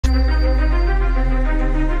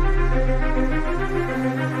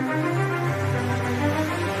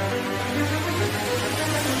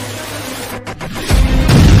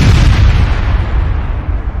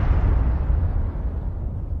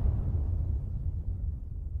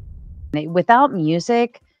Without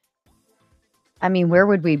music, I mean, where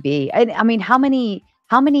would we be? I mean, how many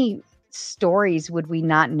stories would we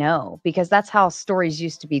not know? Because that's how stories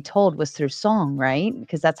used to be told, was through song, right?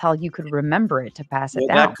 Because that's how you could remember it to pass it Well,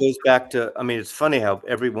 that down. goes back to, I mean, it's funny how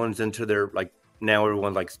everyone's into their, like, now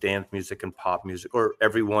everyone likes dance music and pop music, or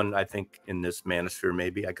everyone, I think, in this manosphere,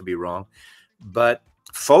 maybe I could be wrong, but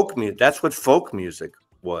folk music, that's what folk music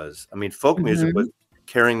was. I mean, folk music was Mhm.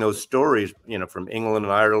 carrying those stories, you know, from England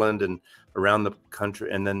and Ireland and around the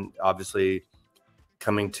country, and then obviously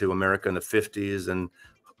coming to America in the 50s, and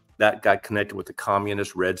that got connected with the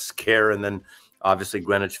communist Red Scare, and then obviously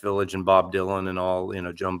Greenwich Village and Bob Dylan and all, you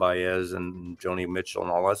know, Joan Baez and Joni Mitchell and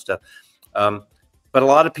all that stuff. But a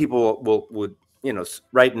lot of people would, you know,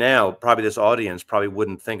 right now, probably this audience probably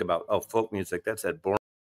wouldn't think about, oh, folk music, that's that born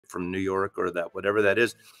from New York or that whatever that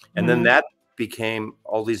is. And then Mhm. that became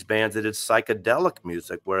all these bands that did psychedelic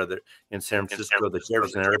music, where they're in San Francisco, the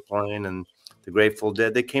Jefferson Airplane and the Grateful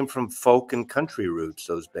Dead, they came from folk and country roots,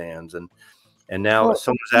 those bands. And now Well,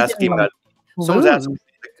 someone's even asking like about, someone's asking, blues.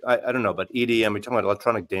 I don't know, but EDM, you're talking about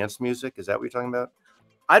electronic dance music. Is that what you're talking about?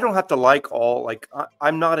 I don't have to like all, like,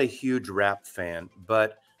 I'm not a huge rap fan,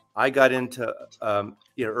 but I got into,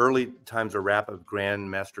 you know, early times of rap of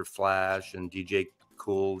Grandmaster Flash and DJ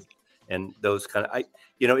Cool and those kind of,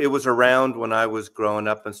 you know, it was around when I was growing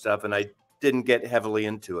up and stuff, and I didn't get heavily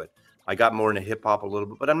into it. I got more into hip hop a little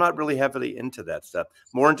bit, but I'm not really heavily into that stuff.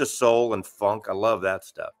 More into soul and funk. I love that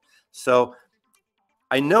stuff. So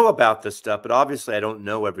I know about this stuff, but obviously I don't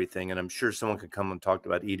know everything, and I'm sure someone could come and talk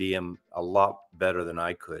about EDM a lot better than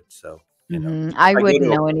I could. So, you know, Mhm. I I go wouldn't to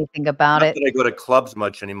know anything about not it. that I go to clubs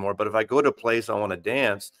much anymore, but if I go to a place I want to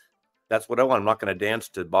dance, that's what I want. I'm not going to dance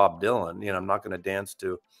to Bob Dylan. You know, I'm not going to dance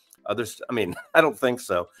to others. I mean, I don't think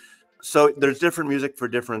so. So there's different music for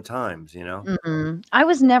different times, you know? Mhm. I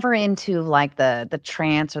was never into, like, the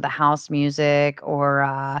trance or the house music or,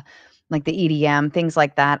 like, the EDM, things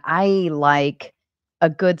like that. I like a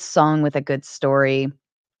good song with a good story.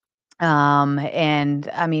 And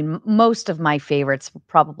I mean, most of my favorites will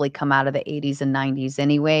probably come out of the 80s and 90s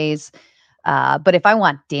anyways. But if I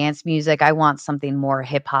want dance music, I want something more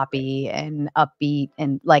hip hoppy and upbeat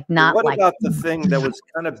and like Well, not what like about the thing that was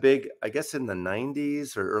kind of big, I guess, in the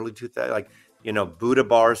 90s or early 2000s, like, you know, Buddha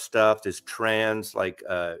bar stuff, this trans, like,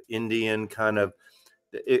 Indian kind of,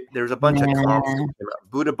 there's a bunch of comps that nah. came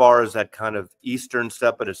out. Buddha bar is that kind of Eastern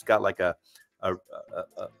stuff, but it's got like a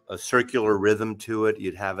circular rhythm to it.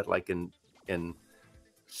 You'd have it like in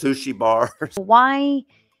sushi bars. Why,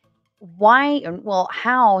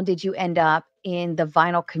 how did you end up in the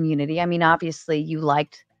vinyl community? I mean, obviously you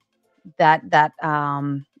liked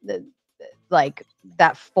like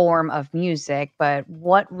that form of music, but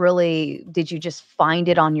what really did you just find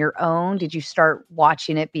it on your own? Did you start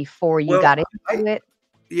watching it before you Well, got I into it?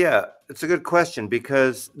 yeah, it's a good question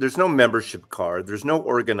because there's no membership card, there's no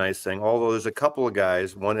organized thing. Although there's a couple of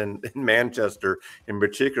guys, one in Manchester in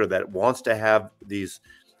particular, that wants to have these.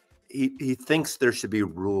 He thinks there should be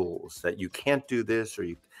rules that you can't do this or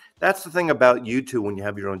you. That's the thing about YouTube when you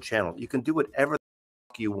have your own channel. You can do whatever the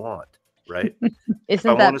fuck you want, right? If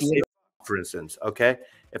I Isn't want that to say, beautiful? for instance, okay,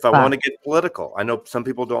 if I want Wow. to get political, I know some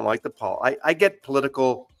people don't like the I get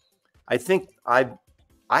political. I think I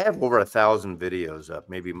have over 1,000 videos up,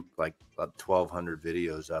 maybe like 1,200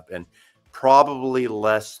 videos up, and probably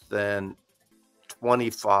less than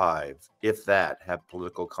 25, if that, have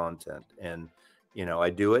political content. And you know, I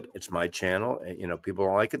do it. It's my channel. And, you know, people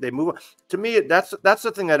don't like it. They move on. To me, that's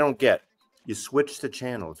the thing I don't get. You switch the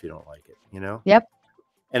channel if you don't like it. You know, Yep.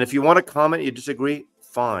 and if you want to comment, you disagree,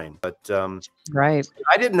 fine. But Right.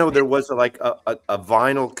 I didn't know there was a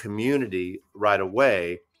vinyl community right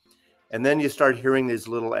away. And then you start hearing these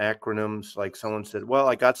little acronyms, like someone said, "Well,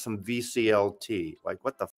 I got some VCLT." Like,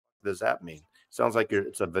 what the f does that mean? Sounds like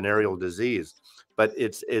it's a venereal disease, but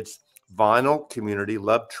it's Vinyl Community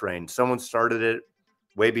Love Train. Someone started it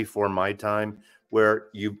way before my time, where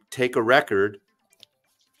you take a record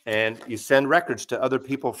and you send records to other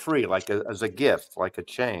people free, like as a gift, like a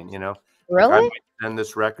chain. You know, like I Really? might send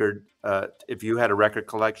this record if you had a record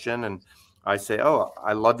collection, and I say, "Oh,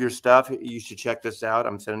 I love your stuff. You should check this out.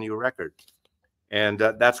 I'm sending you a record." And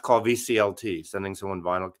that's called VCLT, sending someone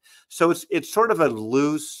vinyl. So it's sort of a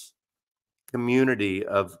loose community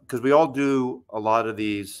of, because we all do a lot of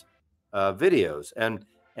these videos,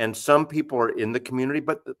 and some people are in the community,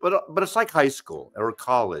 but it's like high school or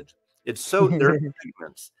college. It's so there are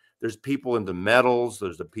segments. There's people into metals.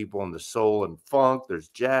 There's the people in the soul and funk. There's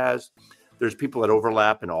jazz. There's people that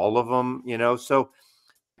overlap in all of them. You know, so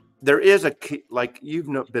there is like you've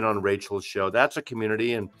been on Rachel's show. That's a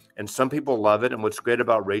community, and some people love it. And what's great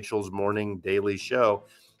about Rachel's morning daily show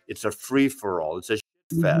It's a free for all. It's a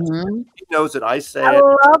shit fest. Mhm. She knows it. I say I it.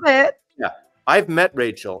 love it. Yeah. I've met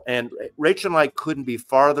Rachel, and Rachel and I couldn't be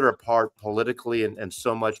farther apart politically and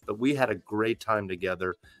so much, but we had a great time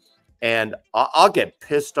together. And I'll get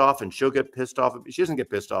pissed off, and she'll get pissed off. She doesn't get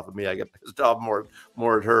pissed off at me. I get pissed off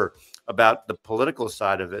more at her about the political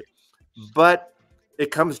side of it. But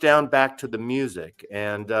it comes down back to the music,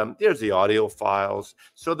 and there's the audio files.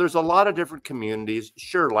 So there's a lot of different communities.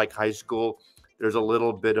 Sure, like high school, there's a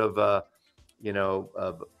little bit of a, I don't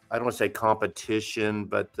want to say competition,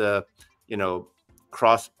 but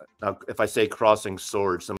Now, if I say crossing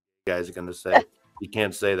swords, some guys are going to say you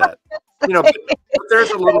can't say that. But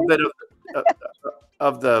there's a little bit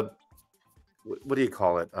of the, what do you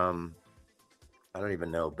call it? I don't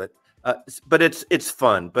even know, but it's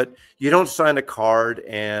fun. But you don't sign a card,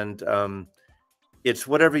 and it's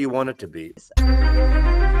whatever you want it to be.